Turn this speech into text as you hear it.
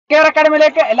Care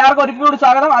അക്കാഡമിയിലേക്ക് എല്ലാവർക്കും ഒരിക്കൽ കൂടി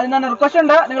സ്വാഗതം. അതിന് തന്നെ റിക്വസ്റ്റ്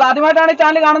ഉണ്ട്, നിങ്ങൾ ആദ്യമായിട്ടാണ് ഈ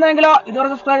ചാനൽ കാണുന്നതെങ്കിലോ ഇതുവരെ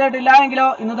സബ്സ്ക്രൈബ് ചെയ്തിട്ടില്ല എങ്കിലോ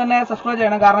ഇന്ന് തന്നെ സബ്സ്ക്രൈബ്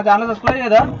ചെയ്യണം. കാരണം ചാനൽ സബ്സ്ക്രൈബ്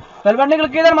ചെയ്ത് ബെൽ ബട്ടൺ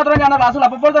ക്ലിക്ക് ചെയ്താൽ മാത്രമേ ചാനൽ ക്ലാസ്സിൽ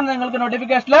അപ്പോൾ തന്നെ നിങ്ങൾക്ക്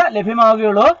notification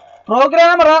ലഭ്യമാവുകയുള്ളൂ.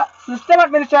 Programmer, system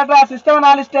administrator, system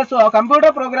analyst,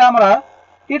 computer programmer,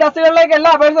 ഈ ടെസ്റ്റുകളിലേക്ക് എല്ലാ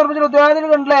അപേക്ഷ സമർപ്പിച്ച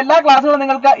ഉദ്യോഗാർത്ഥികളുടെ എല്ലാ ക്ലാസ്സുകളും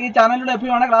നിങ്ങൾക്ക് ഈ ചാനലിൽ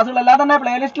ലഭ്യമാണ്. ക്ലാസ്സുകളെല്ലാം തന്നെ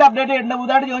പ്ലേലിസ്റ്റിൽ അപ്ഡേറ്റ് ചെയ്തിട്ടുണ്ട്.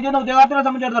 പുതുതായിട്ട് ജോയിൻ ചെയ്യുന്ന ഉദ്യോഗാർത്ഥികളെ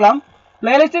സംബന്ധിച്ചിടത്തോളം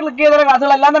പ്ലേലിസ്റ്റ് ക്ലിക്ക് ചെയ്ത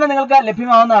ക്ലാസ്സുകളെല്ലാം തന്നെ നിങ്ങൾക്ക്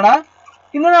ലഭ്യമാവുന്നതാണ്.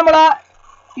 ഇന്ന് നമ്മൾ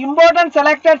important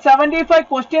selected 75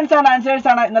 questions and answers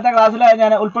ആണ് ഇന്നത്തെ ക്ലാസ്സിൽ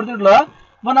ഞാൻ ഉൾപ്പെടുത്തിയിട്ടുള്ളത്.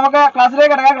 അപ്പോൾ നമുക്ക്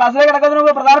ക്ലാസ്സിലേക്ക് കിടക്കാം. ക്ലാസ്സിലേക്ക് കിടക്കുന്നതിന്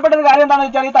മുമ്പ് പ്രധാനപ്പെട്ട ഒരു കാര്യം എന്താണെന്ന്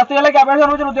വെച്ചാൽ, ഈ തസ്തികയിലേക്ക് അപേക്ഷ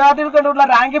സമർപ്പിച്ച ഉദ്യോഗാർത്ഥികൾക്ക് വേണ്ടിയുള്ള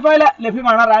റാങ്ക് ഫയൽ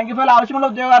ലഭ്യമാണ്. റാങ്ക് ഫയൽ ആവശ്യമുള്ള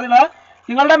ഉദ്യോഗാർത്ഥികൾ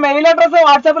നിങ്ങളുടെ മെയിൽ അഡ്രസ്സ്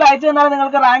വാട്സാപ്പിൽ അയച്ചു തന്നാൽ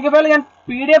നിങ്ങൾക്ക് റാങ്ക് ഫയൽ ഞാൻ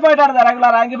PDF ആയിട്ടാണ് തരാറുള്ള.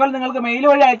 റാങ്ക് ഫയൽ നിങ്ങൾക്ക് മെയിൽ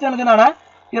വഴി അയച്ചു നൽകുന്നതാണ്.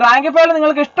 ഈ റാങ്ക് ഫയൽ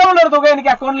നിങ്ങൾക്ക് ഇഷ്ടമുള്ള ഒരു തുക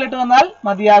എനിക്ക് അക്കൗണ്ടിൽ ഇട്ട് തന്നാൽ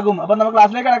മതിയാകും. അപ്പം നമുക്ക്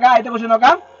ക്ലാസ്സിലേക്ക് കിടക്കാം. ആദ്യത്തെ ക്വസ്റ്റ്യൻ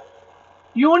നോക്കാം.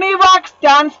 UNIVAC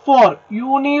stands for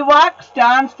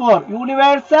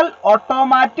Universal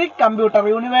Automatic Computer.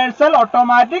 Universal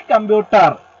Automatic Computer.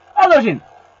 Other question.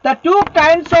 The two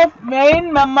kinds of main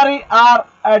memory are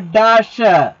a dash,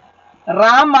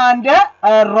 RAM and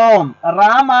ROM.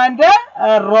 RAM and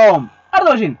ROM. Other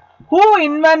question. Who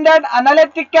invented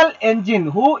analytical engine?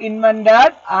 Who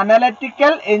invented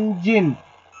analytical engine?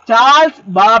 Charles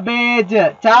Babbage.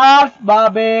 Charles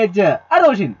Babbage. Other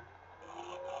question.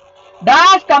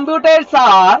 Dash computers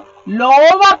are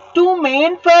lower to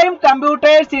mainframe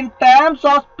computers in terms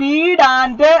of speed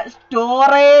and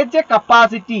storage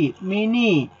capacity.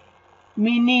 Mini.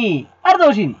 Other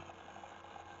question.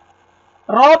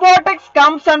 Robotics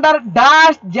comes under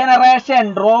dash generation.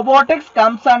 Robotics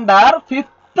comes under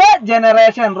 5th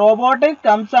generation. Robotics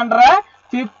comes under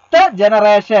 5th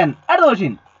generation. Other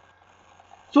question.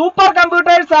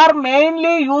 Supercomputers are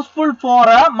mainly useful for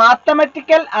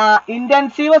mathematical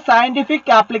intensive scientific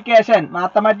application.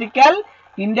 Mathematical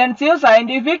intensive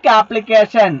scientific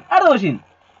application. Other question.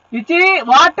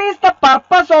 What is the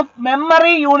purpose of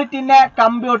memory unit in a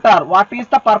computer? What is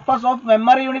the purpose of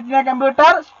memory unit in a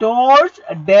computer? Stores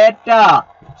data.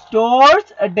 Stores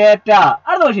data.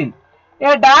 Other question. A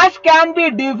dash can be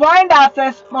defined as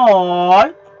a small,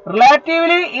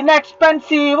 relatively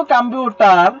inexpensive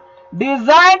computer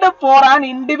designed for an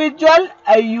individual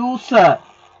user.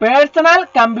 Personal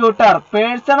computer.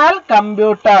 Personal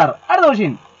computer. Other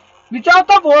question. Which of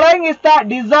the following is the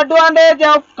disadvantage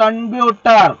of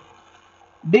computer?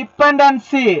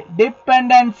 Dependency.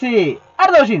 Dependency.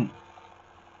 Other question.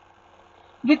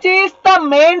 Which is the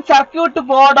main circuit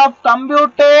board of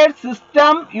computer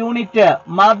system unit?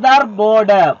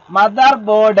 Motherboard.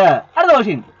 Motherboard. Other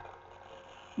question.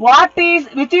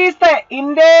 Which is the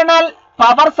internal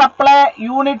power supply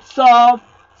units of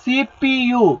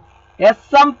CPU?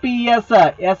 SMPS.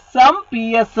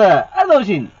 SMPS. Other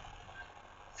question.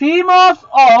 CMOS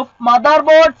of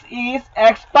motherboards is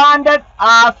expanded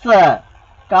as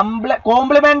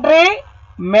complementary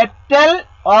metal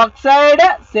oxide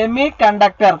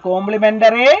semiconductor.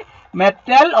 Complementary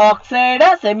metal oxide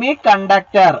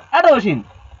semiconductor. Other question.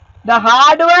 The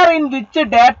hardware in which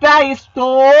data is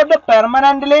stored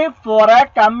permanently for a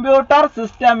computer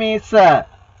system is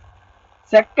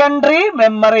secondary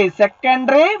memory.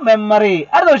 Secondary memory.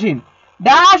 Other question.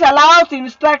 Dash allows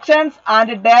instructions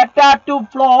and data to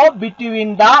flow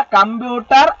between the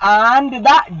computer and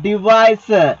the device.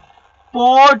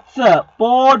 Ports.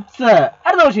 Ports.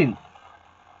 Other question.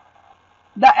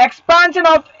 The expansion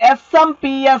of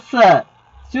SMPS.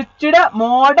 Switched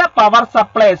mode power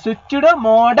supply. Switched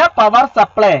mode power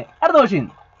supply. Other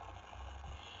question.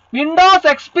 Windows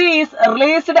XP is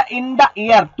released in the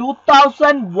year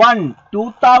 2001.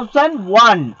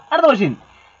 2001. Other question.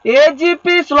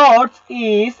 AGP slots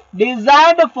is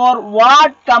designed for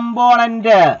what component?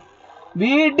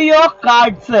 Video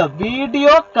cards.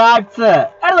 Video cards. Other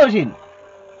question.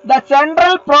 The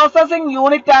central processing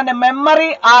unit and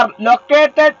memory are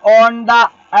located on the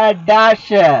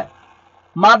dash.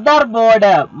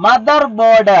 Motherboard.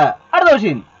 Motherboard. Other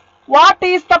question. What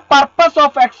is the purpose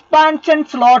of expansion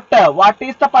slot? What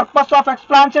is the purpose of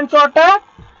expansion slot?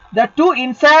 To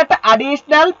insert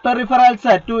additional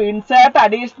peripherals. To insert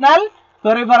additional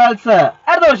peripherals.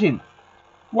 Other question.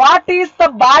 What is the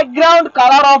background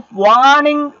color of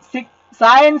warning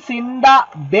signs in the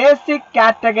basic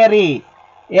category?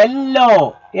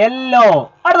 Yellow.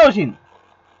 Yellow. Other question.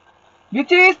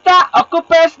 Which is the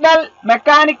occupational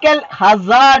mechanical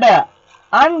hazard?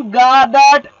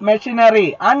 Unguarded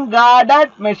machinery.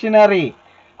 Unguarded machinery.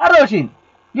 Other question.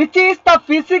 Which is the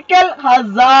physical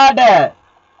hazard?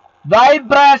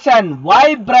 Vibration.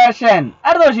 Vibration.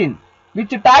 Other question.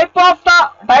 Which type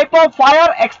of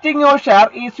fire extinguisher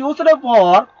is used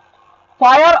for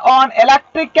fire on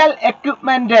electrical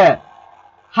equipment?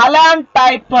 Halon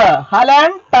type.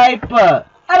 Other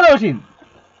question.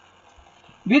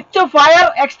 Which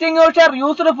fire extinguisher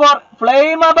used for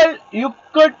flammable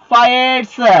liquid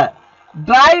fires?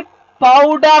 Dry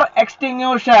powder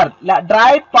extinguisher.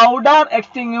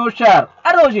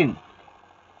 Other question.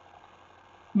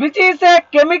 Which is a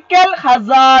chemical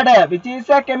hazard?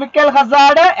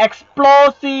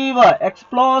 Explosive.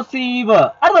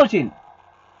 Other question.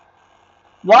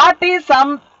 What is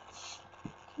some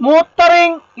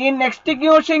smothering in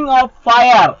extinguishing of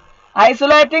fire?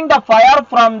 Isolating the fire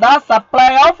from the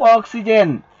supply of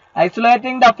oxygen. Other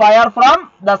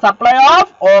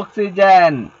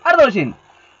question.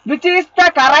 Which is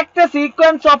the correct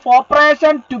sequence of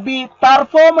operation to be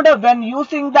performed when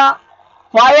using the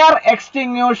fire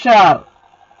extinguisher?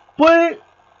 Pull,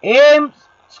 aim,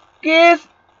 squeeze,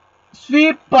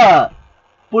 sweep.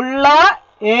 Pull,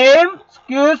 aim,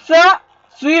 squeeze,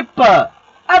 sweep. Other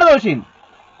question.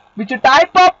 Which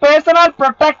type of personal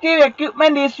protective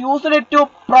equipment is used to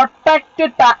protect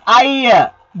the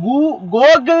eye?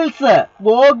 Goggles.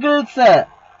 Other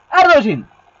question.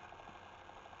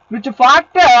 Which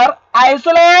factor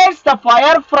isolates the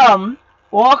fire from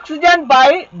oxygen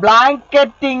by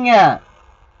blanketing?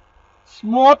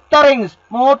 Smothering.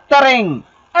 Other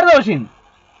question.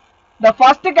 The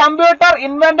first computer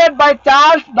invented by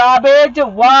Charles Babbage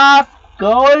was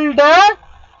called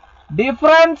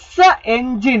difference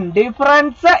engine. Other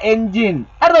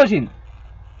question.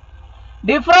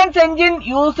 Difference engine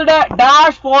used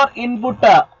dash for input.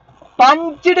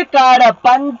 Punched card.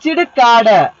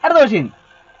 Other question.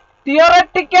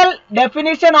 Theoretical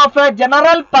definition of a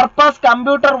general purpose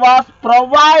computer was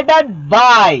provided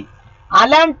by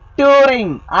Alan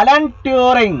Turing. Other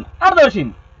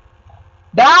question.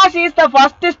 Dash is the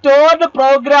first stored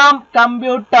program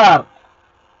computer.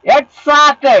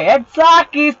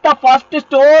 EDSAC is the first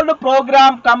stored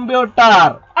program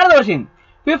computer. Other question.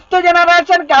 Fifth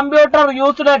generation computer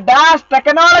used dash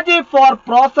technology for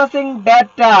processing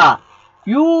data.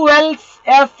 ULSI.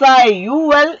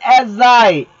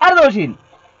 Other question.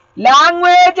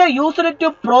 Language used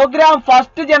to program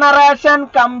first generation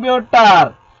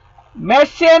computer.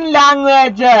 Machine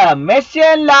language.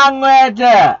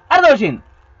 Other question.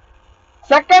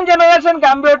 Second generation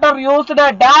computer used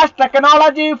dash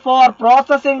technology for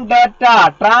processing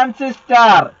data.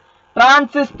 Transistor.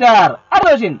 Other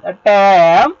question. The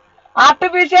term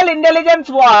artificial intelligence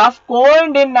was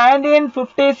coined in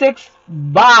 1956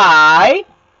 by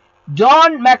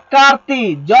John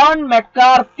McCarthy.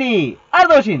 Other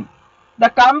question. The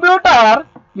computer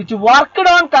which worked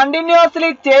on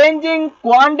continuously changing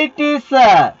quantities.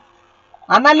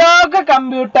 Analog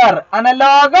computer.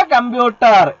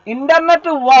 Internet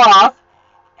was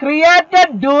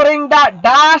created during the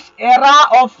dash era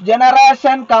of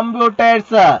generation computers.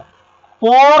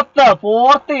 Fourth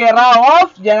era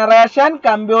of generation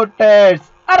computers.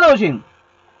 Other question.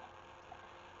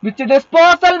 Which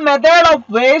disposal method of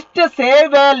waste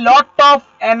save a lot of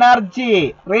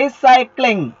energy?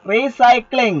 Recycling.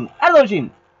 Other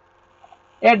question.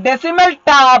 A decimal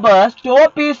tab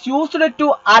stop is used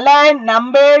to align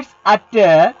numbers at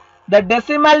the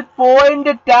decimal point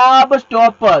tab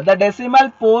stop. Other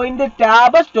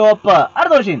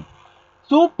question.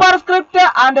 Superscript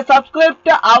and subscript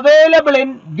available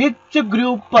in which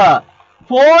group?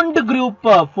 Font group.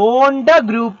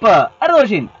 Other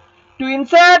question. To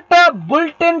insert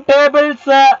bulletin tables,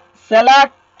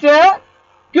 select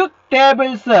quick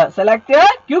tables. Other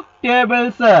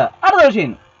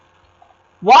question.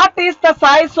 What is the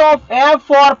size of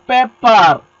A4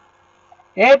 paper?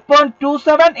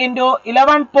 8.27 into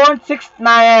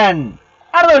 11.69.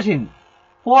 Other question.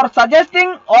 For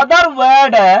suggesting other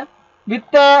word with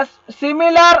a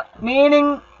similar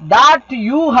meaning that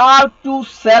you have to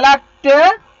select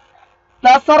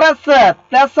thesaurus.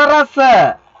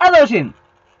 Other question.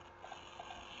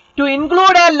 To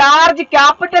include a large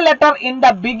capital letter in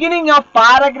the beginning of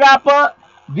paragraph,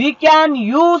 we can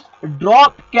use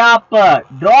drop cap.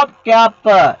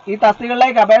 ഈ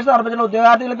തസ്തികകളിലേക്ക് അപേക്ഷ സമർപ്പിച്ച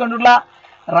ഉദ്യോഗാർത്ഥികൾക്ക് കൊണ്ടുള്ള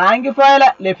rank file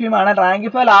ലഭ്യമാണ്. Rank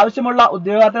file ആവശ്യമുള്ള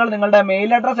ഉദ്യോഗാർത്ഥികൾ നിങ്ങളുടെ mail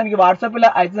address എനിക്ക് വാട്സപ്പിൽ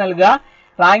അയച്ചു നൽകുക.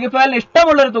 റാങ്ക് ഫയലിന്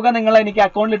ഇഷ്ടമുള്ളൊരു തുക നിങ്ങൾ എനിക്ക്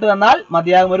അക്കൗണ്ടിൽ ഇട്ട് തന്നാൽ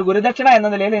മതിയാകും. ഒരു ഗുരുദക്ഷിണ എന്ന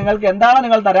നിലയിൽ നിങ്ങൾക്ക് എന്താണോ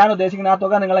നിങ്ങൾ തരാൻ ഉദ്ദേശിക്കുന്ന ആ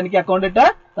തുക നിങ്ങൾ എനിക്ക് അക്കൗണ്ടിൽ ഇട്ട്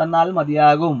തന്നാൽ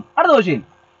മതിയാകും. അടുത്ത question.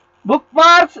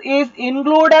 Bookmarks is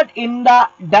included in the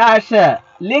dash.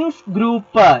 Links group.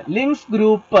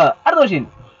 Other question.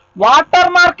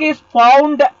 Watermark is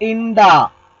found in the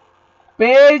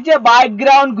page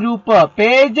background group. Other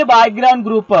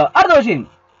question.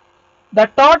 The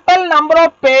total number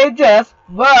of pages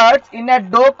words in a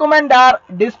document are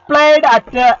displayed at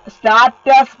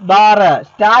status bar.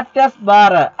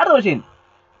 Other question.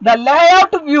 The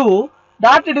layout view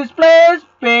that displays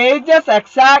pages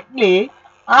exactly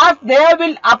as they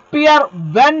will appear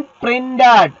when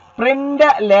printed. Print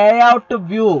layout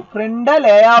view. Print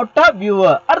layout view.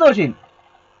 അടുത്ത question.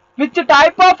 Which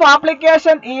type of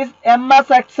application is MS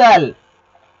Excel?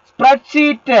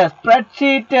 Spreadsheet.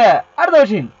 Spreadsheet. അടുത്ത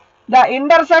question. The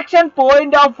intersection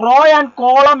point of row and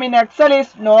column in Excel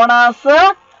is known as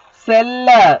cell.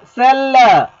 Cell.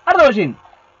 അടുത്ത question.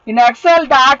 In Excel,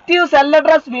 the active cell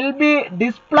address will be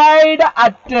displayed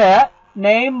at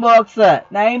name box.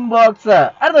 Name box.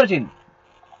 അടുത്ത question.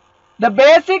 The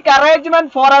basic arrangement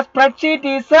for a spreadsheet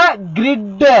is a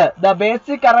grid. The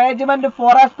basic arrangement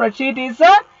for a spreadsheet is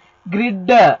a grid.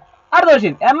 Other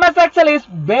question. MS Excel is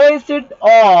based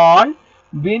on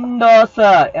Windows.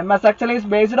 MS Excel is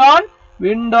based on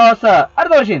Windows. Other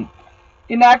question.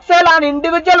 In Excel, an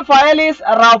individual file is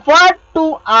referred to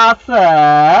as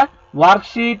a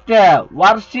worksheet.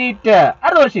 Worksheet.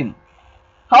 Other question.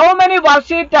 How many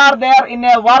worksheets are there in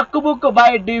a workbook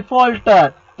by default?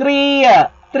 3.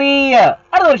 3.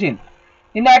 Other question.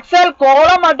 In Excel,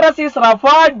 column address is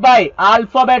referred by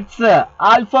alphabets.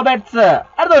 Alphabets.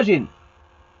 Other question.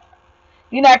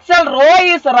 In Excel, row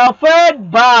is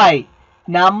referred by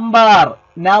number.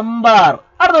 Number.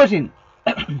 Other question.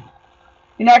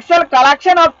 In Excel,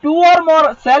 collection of 2 or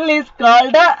more cell is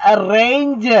called a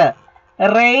range.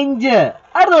 Range.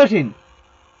 Other question.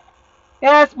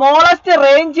 A smallest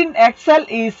range in Excel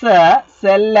is a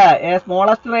cell. A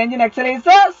smallest range in Excel is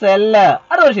a cell.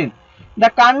 Other question. The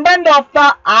content of the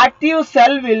active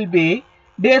cell will be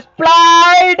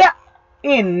displayed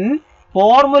in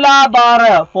formula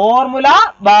bar. Formula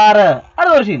bar.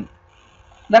 Other question.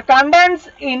 The contents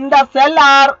in the cell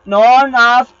are known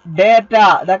as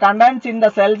data. The contents in the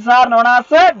cells are known as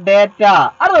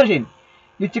data. Other question.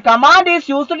 Which command is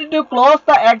used to close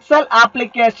the Excel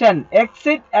application?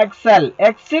 Exit Excel.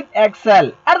 Exit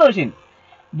Excel. Other question.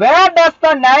 Where does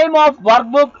the name of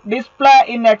workbook display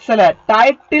in Excel?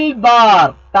 Title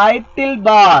bar. Title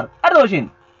bar. Other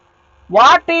question.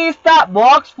 What is the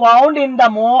box found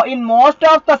in most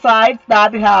of the sites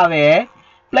that have a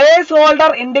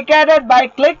placeholder indicated by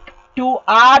click to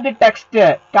add text?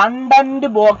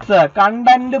 Content box.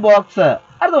 Content box. Other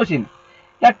question.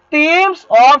 The themes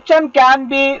option can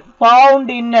be found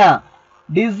in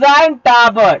design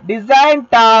tab. Design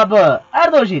tab. Other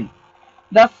question.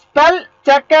 The spell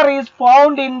checker is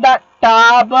found in the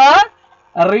tab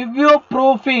review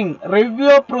proofing.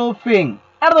 Review proofing.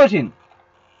 Other question.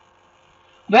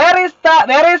 Where is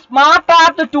smart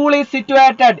art tool is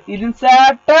situated?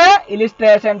 Insert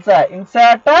illustrations.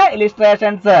 Insert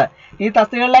illustrations. ഈ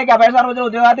തസ്തികകളിലേക്ക് അപേക്ഷ സമർപ്പിച്ച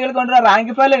ഉദ്യോഗാർത്ഥികൾക്ക് കൊണ്ട്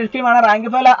rank file ലഭ്യമാണ്. Rank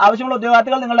file ആവശ്യമുള്ള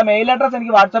ഉദ്യോഗാർത്ഥികൾ നിങ്ങളുടെ mail address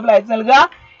എനിക്ക് വാട്സാപ്പിൽ അയച്ചു നൽകുക.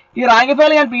 ഈ റാങ്ക്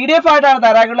ഫയൽ ഞാൻ PDF ആയിട്ടാണ്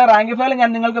തരാറുള്ളത്. റാങ്ക് ഫയൽ ഞാൻ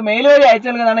നിങ്ങൾക്ക് മെയിൽ വഴി അയച്ചു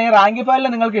നൽകുന്നതാണ്. ഈ റാങ്ക് ഫയലിൽ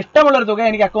നിങ്ങൾക്ക് ഇഷ്ടമുള്ള ഒരു തുക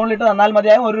എനിക്ക് അക്കൗണ്ടിൽ ഇട്ട് തന്നാൽ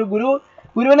മതിയാകും. ഒരു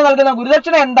ഗുരുവിന് നൽകുന്ന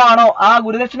ഗുരുദക്ഷിണ എന്താണോ ആ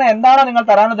ഗുരുദക്ഷിണ എന്താണോ നിങ്ങൾ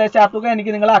തരാൻ ഉദ്ദേശിച്ച ആ തുക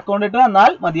എനിക്ക് നിങ്ങളുടെ അക്കൗണ്ടിൽ ഇട്ട്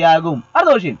തന്നാൽ മതിയാകും.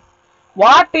 അടുത്ത question.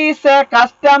 What is a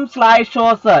custom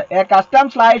slideshows? A custom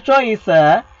slideshow is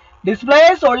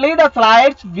displays only the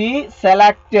slides we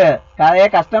select. A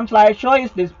custom slideshow is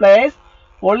displays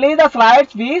only the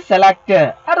slides we select.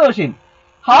 Other question.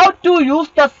 How to use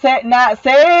the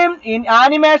same in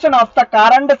animation of the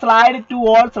current slide to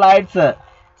all slides?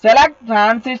 Select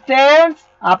transitions,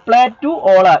 apply to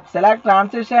all. Select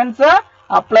transitions,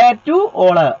 apply to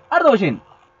all. Other question.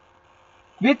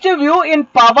 Which view in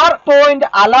PowerPoint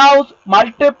allows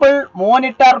multiple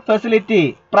monitor facility?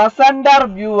 Presenter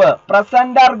view.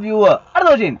 Presenter view. Other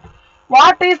question.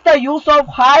 What is the use of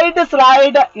hide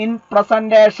slide in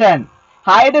presentation?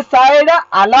 Hide slide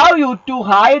allow you to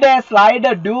hide a slide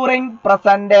during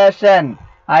presentation.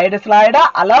 Hide slide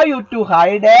allow you to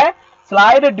hide a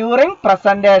slide during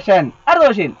presentation. Other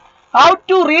question. How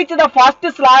to reach the first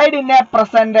slide in a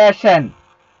presentation?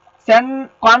 Send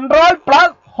Control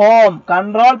plus home.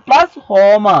 Control plus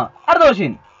home. Other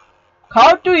question. How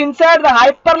to insert the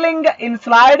hyperlink in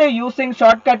slide using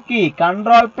shortcut key?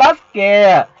 Control plus K.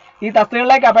 ഈ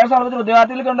തസ്തികകളിലേക്ക് അപേക്ഷ സമർപ്പിച്ച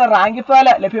ഉദ്യോഗാർത്ഥികൾക്ക് കൊണ്ട് rank file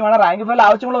ലഭ്യമാണ്. Rank file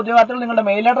ആവശ്യമുള്ള ഉദ്യോഗാർത്ഥികൾ നിങ്ങളുടെ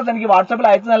mail address എനിക്ക് വാട്സാപ്പിൽ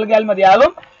അയച്ചു നൽകിയാൽ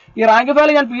മതിയാകും. ഈ റാങ്ക് ഫയൽ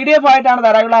ഞാൻ PDF ആയിട്ടാണ്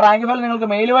തരാറുള്ള. റാങ്ക് ഫയൽ നിങ്ങൾക്ക്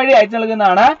മെയിൽ വഴി അയച്ചു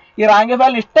നൽകുന്നതാണ്. ഈ റാങ്ക്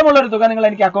ഫയലിന് ഇഷ്ടമുള്ള ഒരു തുക നിങ്ങൾ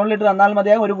എനിക്ക് അക്കൗണ്ടിൽ ഇട്ട് തന്നാൽ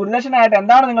മതിയാകും. ഒരു ഗുരുദക്ഷിണയായിട്ട്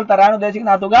എന്താണ് നിങ്ങൾ തരാൻ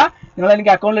ഉദ്ദേശിക്കുന്ന ആ തുക നിങ്ങൾ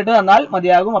എനിക്ക് അക്കൗണ്ടിൽ ഇട്ട് തന്നാൽ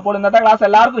മതിയാകും. അപ്പോൾ ഇന്നത്തെ ക്ലാസ്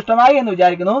എല്ലാവർക്കും ഇഷ്ടമായി എന്ന്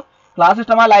വിചാരിക്കുന്നു. ക്ലാസ്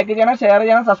ഇഷ്ടമായി ലൈക്ക് ചെയ്യണം, ഷെയർ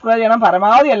ചെയ്യണം, സബ്സ്ക്രൈബ് ചെയ്യണം.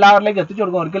 പരമാവധി എല്ലാവരിലേക്ക് എത്തിച്ചു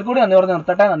കൊടുക്കും. ഒരിക്കൽ കൂടി നന്ദി പറഞ്ഞ്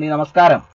നിർത്തട്ടെ. നന്ദി, നമസ്കാരം.